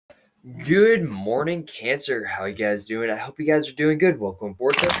Good morning, Cancer. How you guys doing? I hope you guys are doing good. Welcome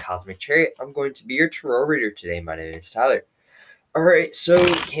aboard the Cosmic Chariot. I'm going to be your tarot reader today. My name is Tyler. All right, so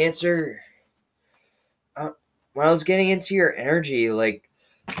Cancer, uh, when I was getting into your energy, I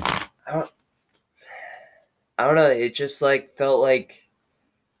don't, I don't know, it just felt like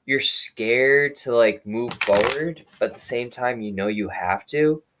you're scared to move forward, but at the same time, you have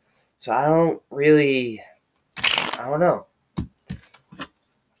to. So I don't know.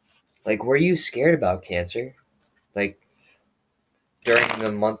 Like, what are you scared about, Cancer? Like, during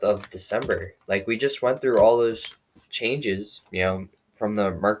the month of December. Like we just went through all those changes, from the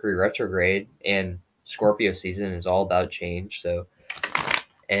Mercury retrograde, and Scorpio season is all about change. So,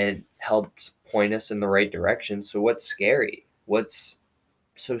 and it helps point us in the right direction. So what's scary? What's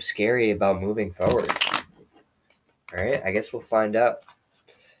so scary about moving forward? All right, I guess we'll find out.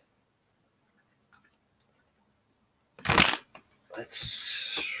 Let's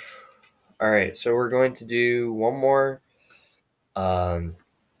All right, so we're going to do one more um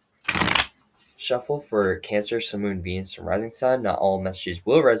shuffle for Cancer, Sun, Moon, Venus, and Rising Sign. Not all messages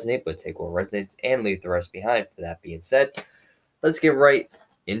will resonate, but take what resonates and leave the rest behind. For that being said, let's get right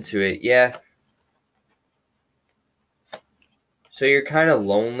into it. Yeah. So you're kind of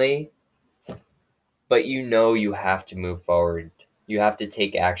lonely, but you have to move forward. You have to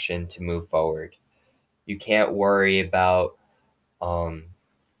take action to move forward. You can't worry about um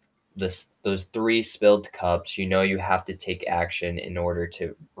those three spilled cups. You have to take action in order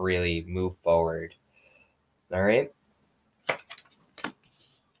to really move forward. All right.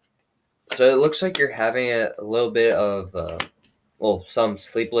 So it looks like you're having a little bit of some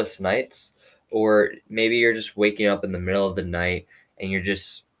sleepless nights, or maybe you're just waking up in the middle of the night and you're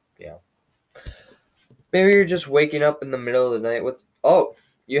just, you know, maybe you're just waking up in the middle of the night.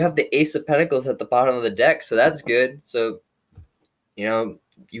 You have the Ace of Pentacles at the bottom of the deck, so that's good. So, you know,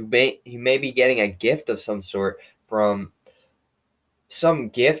 you may be getting a gift of some sort, from some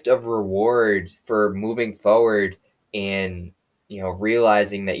gift of reward for moving forward, and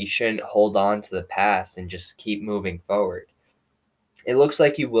realizing that you shouldn't hold on to the past and just keep moving forward. It looks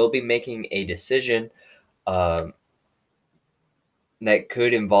like you will be making a decision um, that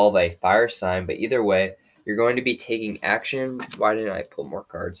could involve a fire sign, but either way, you're going to be taking action. Why didn't I pull more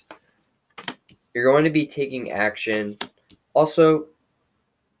cards? You're going to be taking action. Also,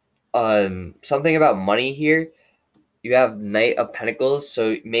 something about money here. You have Knight of Pentacles,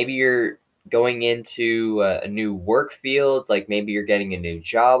 so maybe you're going into a new work field. Like maybe you're getting a new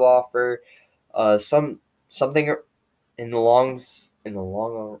job offer. Something in the longs in the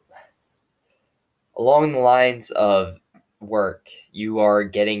long along the lines of work. You are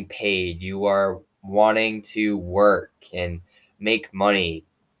getting paid. You are wanting to work and make money.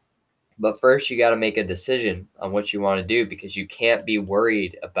 But first, you got to make a decision on what you want to do, because you can't be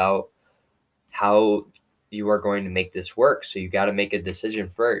worried about how you are going to make this work. So you got to make a decision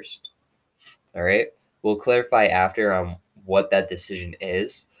first. All right. We'll clarify after on what that decision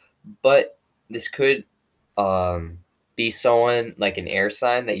is. But this could be someone like an air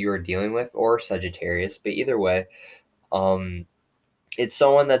sign that you are dealing with, or Sagittarius. But either way, it's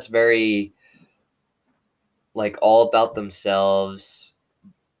someone that's very all about themselves,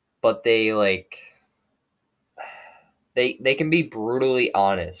 but they can be brutally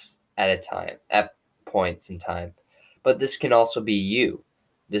honest at points in time. But this can also be you.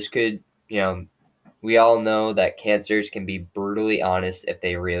 This could, we all know that Cancers can be brutally honest if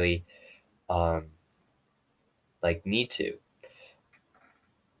they really um need to.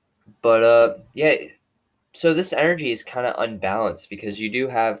 But yeah, so this energy is kind of unbalanced, because you do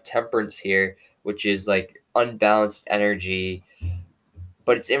have Temperance here, which is like unbalanced energy,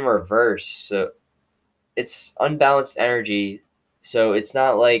 but it's in reverse. So it's unbalanced energy. So it's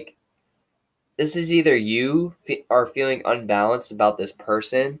not like, this is either you are feeling unbalanced about this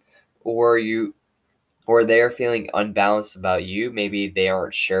person, or they are feeling unbalanced about you. Maybe they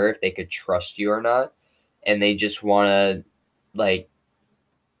aren't sure if they could trust you or not, and they just want to like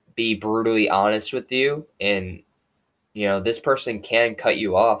be brutally honest with you. And this person can cut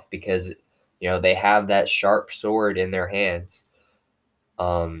you off, because they have that sharp sword in their hands.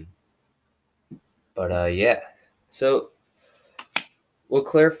 um but yeah, so we'll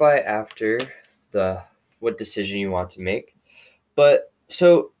clarify after the what decision you want to make. But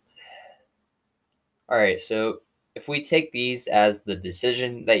so, all right, so if we take these as the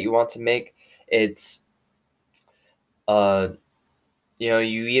decision that you want to make, it's uh you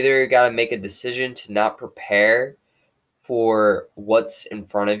either got to make a decision to not prepare for what's in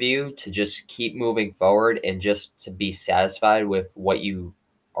front of you, to just keep moving forward and just to be satisfied with what you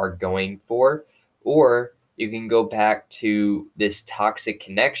are going for, or you can go back to this toxic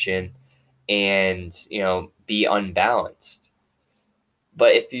connection and, be unbalanced.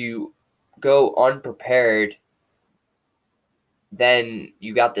 But if you go unprepared, then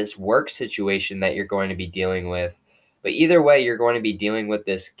you got this work situation that you're going to be dealing with. But either way, you're going to be dealing with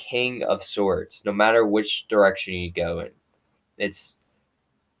this King of Swords, no matter which direction you go in. It's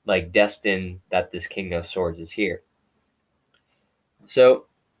like destined that this King of Swords is here. So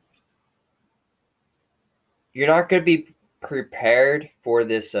you're not going to be prepared for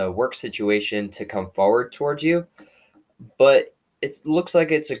this work situation to come forward towards you, but it looks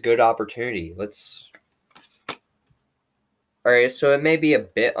like it's a good opportunity. All right, so it may be a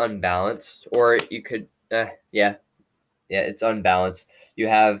bit unbalanced, or you could, yeah, it's unbalanced. You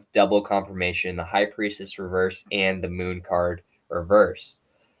have double confirmation, the High Priestess reverse and the Moon card reverse.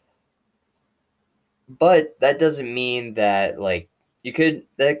 But that doesn't mean that, like,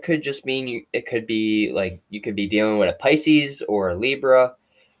 that could just mean it could be, like, you could be dealing with a Pisces or a Libra.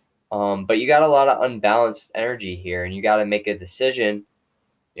 But you got a lot of unbalanced energy here, and you got to make a decision,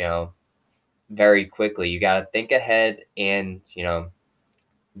 very quickly. You got to think ahead and,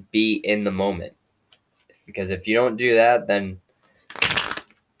 be in the moment. Because if you don't do that, then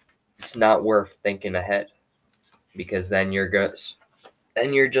it's not worth thinking ahead. Because then you're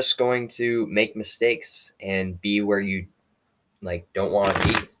just going to make mistakes and be where you don't want to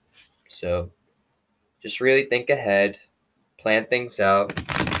be. So just really think ahead, plan things out,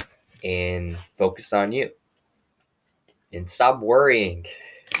 and focus on you. And stop worrying.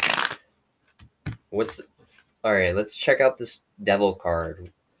 All right, let's check out this Devil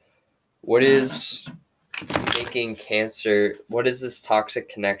card. What is making Cancer? What is this toxic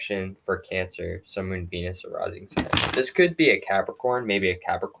connection for Cancer, Sun, Moon, Venus, or rising sign? This could be a Capricorn. Maybe a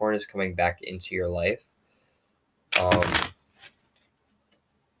Capricorn is coming back into your life.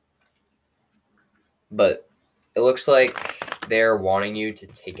 But it looks like they're wanting you to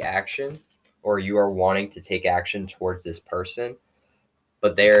take action, or you are wanting to take action towards this person,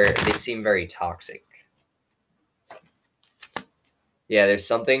 but they seem very toxic. Yeah, there's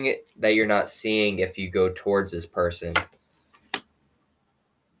something that you're not seeing if you go towards this person.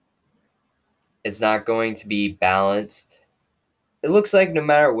 It's not going to be balanced. It looks like no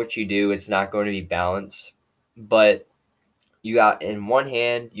matter what you do, it's not going to be balanced. But you got, in one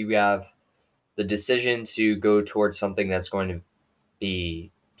hand, you have the decision to go towards something that's going to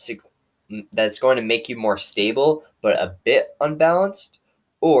make you more stable, but a bit unbalanced,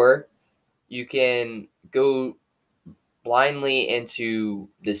 or you can go blindly into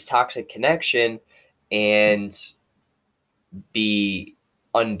this toxic connection and be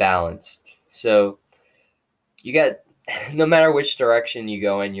unbalanced. So you got, no matter which direction you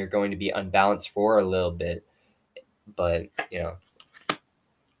go in, you're going to be unbalanced for a little bit. But,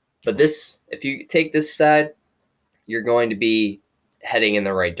 if you take this side, you're going to be heading in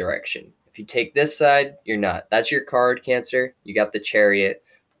the right direction. If you take this side, you're not. That's your card, Cancer. You got the Chariot,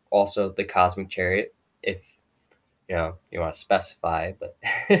 also the Cosmic Chariot, if you want to specify. But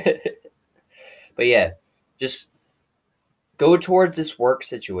but yeah, just go towards this work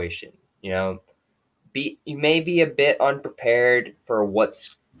situation. You may be a bit unprepared for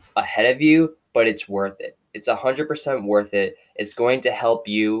what's ahead of you, but it's worth it. It's 100% worth it. It's going to help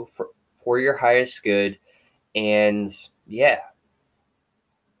you for your highest good. And yeah.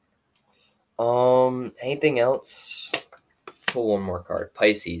 Anything else? Pull one more card.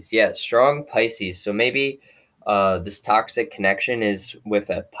 Pisces. Yeah, strong Pisces. So maybe this toxic connection is with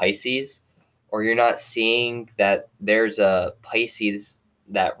a Pisces, or you're not seeing that there's a Pisces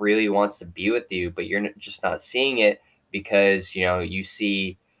that really wants to be with you, but you're just not seeing it because you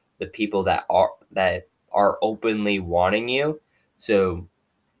see the people that are openly wanting you. So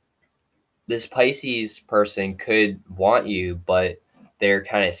this Pisces person could want you, but they're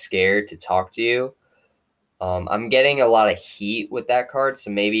kind of scared to talk to you. I'm getting a lot of heat with that card, so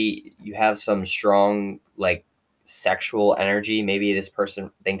maybe you have some strong sexual energy. Maybe this person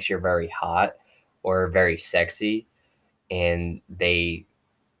thinks you're very hot or very sexy, and they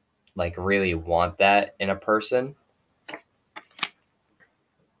really want that in a person.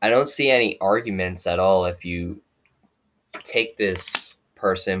 I don't see any arguments at all if you take this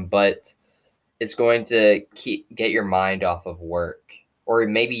person, but it's going to get your mind off of work. Or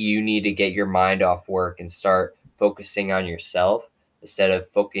maybe you need to get your mind off work and start focusing on yourself instead of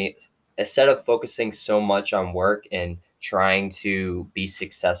focusing so much on work and trying to be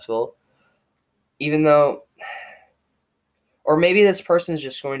successful. Or maybe this person is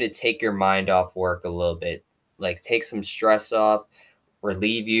just going to take your mind off work a little bit, take some stress off,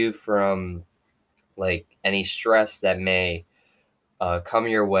 relieve you from any stress that may come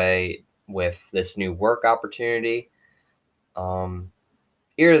your way. with this new work opportunity.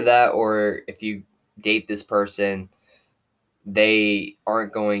 Either that, or if you date this person, they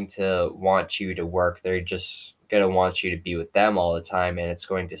aren't going to want you to work. They're just going to want you to be with them all the time, and it's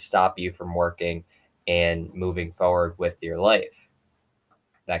going to stop you from working and moving forward with your life.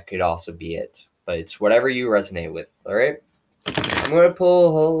 That could also be it, but it's whatever you resonate with. All right, I'm going to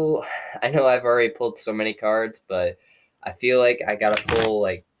pull. I know I've already pulled so many cards, but I feel like I got to pull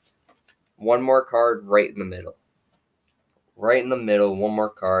like one more card right in the middle. Right in the middle, one more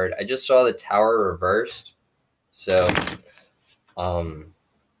card. I just saw the Tower reversed, so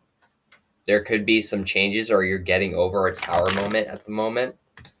there could be some changes, or you're getting over a Tower moment at the moment.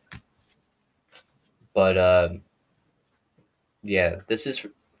 But yeah, this is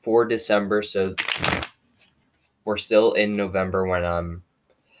for December, so we're still in November when I'm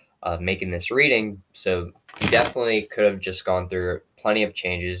making this reading. So you definitely could have just gone through plenty of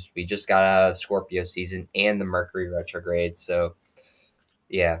changes. We just got out of Scorpio season and the Mercury retrograde, so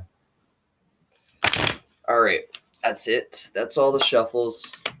yeah. All right, that's it. That's all the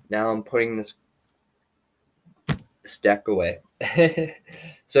shuffles. Now I'm putting this deck away.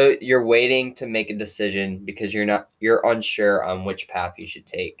 So you're waiting to make a decision because you're unsure on which path you should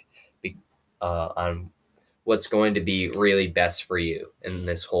take, on what's going to be really best for you in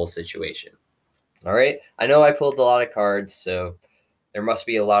this whole situation. All right. I know I pulled a lot of cards, so there must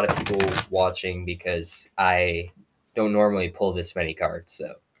be a lot of people watching because I don't normally pull this many cards.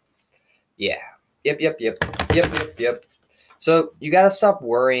 So yeah. Yep. So you got to stop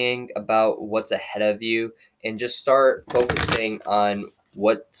worrying about what's ahead of you and just start focusing on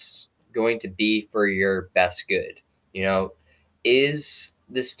what's going to be for your best good. You know, is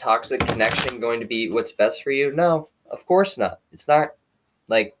this toxic connection going to be what's best for you? No, of course not. It's not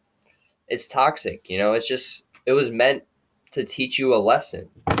like it's toxic. You know, it was meant to teach you a lesson.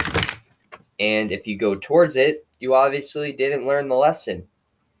 And if you go towards it, you obviously didn't learn the lesson.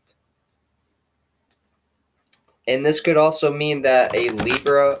 And this could also mean that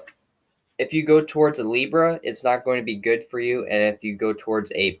if you go towards a Libra, it's not going to be good for you. And if you go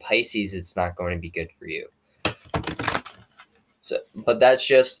towards a Pisces, it's not going to be good for you. So, but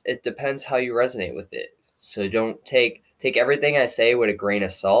it depends how you resonate with it. So don't take everything I say with a grain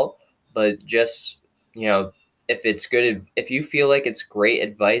of salt, but just, if you feel like it's great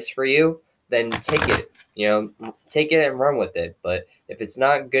advice for you, then take it, take it and run with it. But if it's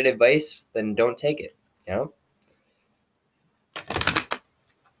not good advice, then don't take it,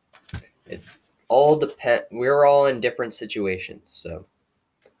 It all depend. We're all in different situations, so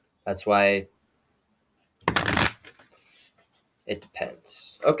that's why it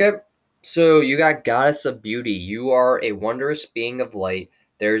depends. Okay, so you got Goddess of Beauty. You are a wondrous being of light.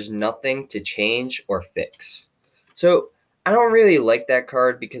 There's nothing to change or fix. So I don't really like that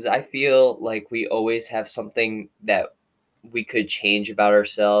card because I feel like we always have something that we could change about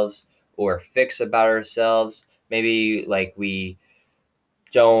ourselves or fix about ourselves. Maybe like we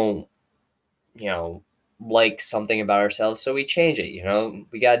don't, like something about ourselves, so we change it.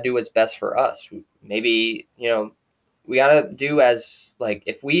 We got to do what's best for us. Maybe, we got to do as, like,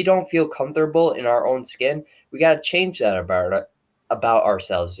 if we don't feel comfortable in our own skin, we got to change that about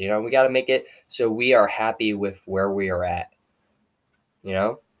ourselves. We got to make it so we are happy with where we are at.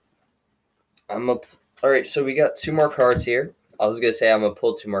 All right, so we got two more cards here. I was gonna say I'm gonna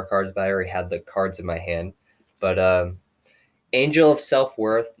pull two more cards, but I already had the cards in my hand. But Angel of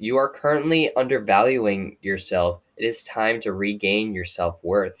Self-Worth, you are currently undervaluing yourself. It is time to regain your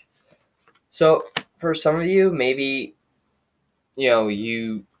self-worth. So for some of you, maybe,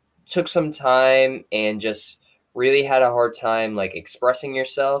 you took some time and just really had a hard time like expressing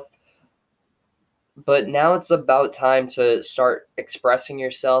yourself. But now it's about time to start expressing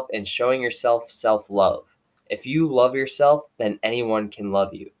yourself and showing yourself self-love. If you love yourself, then anyone can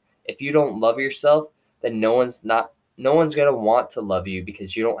love you. If you don't love yourself, then no one's going to want to love you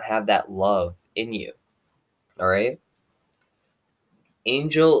because you don't have that love in you. All right?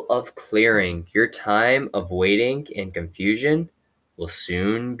 Angel of Clearing, your time of waiting and confusion will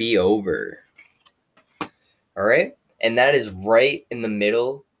soon be over. All right? And that is right in the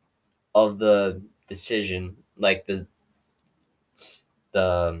middle of the decision, like the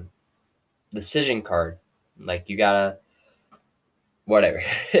decision card. Like you gotta, whatever.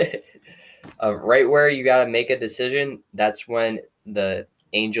 Right where you gotta make a decision, that's when the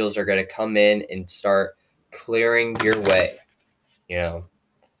angels are gonna come in and start clearing your way.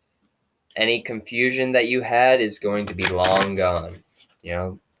 Any confusion that you had is going to be long gone.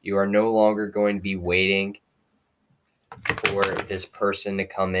 You are no longer going to be waiting for this person to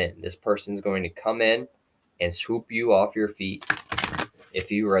come in. This person's going to come in and swoop you off your feet.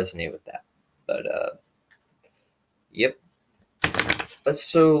 if you resonate with that. But yep. Let's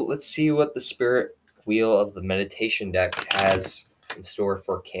see what the spirit wheel of the meditation deck has in store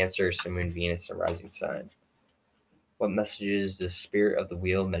for Cancer, Sun, Moon, Venus, and rising sign. What messages does Spirit of the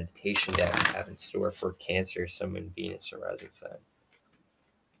Wheel meditation deck have in store for Cancer, Sun, Moon, Venus, and rising sign?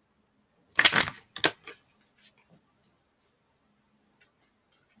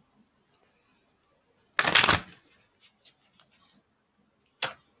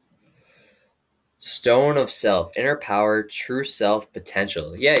 Stone of Self, inner power, true self,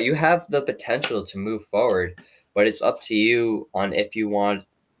 potential. Yeah, you have the potential to move forward, but it's up to you on if you want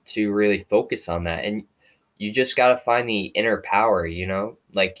to really focus on that. And you just got to find the inner power,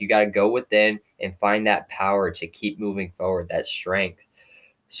 like you got to go within and find that power to keep moving forward, that strength,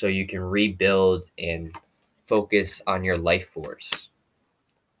 so you can rebuild and focus on your life force.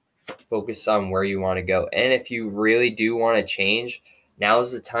 Focus on where you want to go. And if you really do want to change, now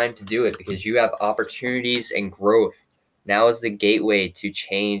is the time to do it because you have opportunities and growth. Now is the gateway to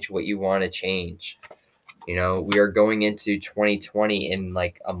change what you want to change. We are going into 2020 in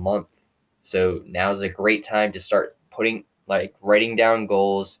like a month. So now is a great time to start writing down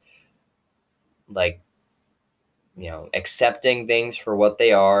goals, accepting things for what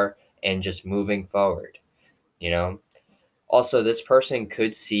they are and just moving forward. Also, this person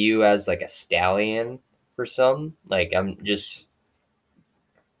could see you as like a stallion for some.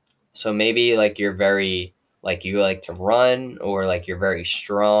 So maybe like you're very, like you like to run or like you're very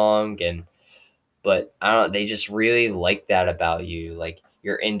strong but I don't know, they just really like that about you. Like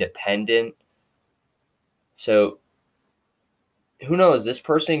you're independent. So who knows? This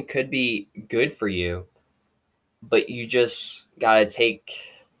person could be good for you, but you just gotta take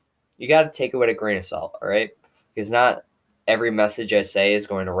it with a grain of salt, all right? Because not every message I say is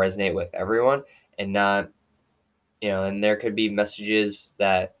going to resonate with everyone, and and there could be messages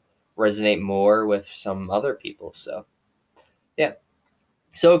that resonate more with some other people. So, yeah.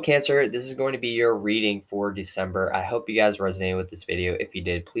 So, Cancer, this is going to be your reading for December. I hope you guys resonated with this video. If you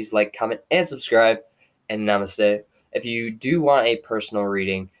did, please like, comment, and subscribe. And namaste. If you do want a personal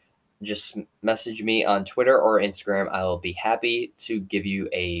reading, just message me on Twitter or Instagram. I will be happy to give you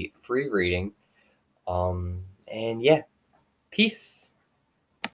a free reading. And yeah, peace.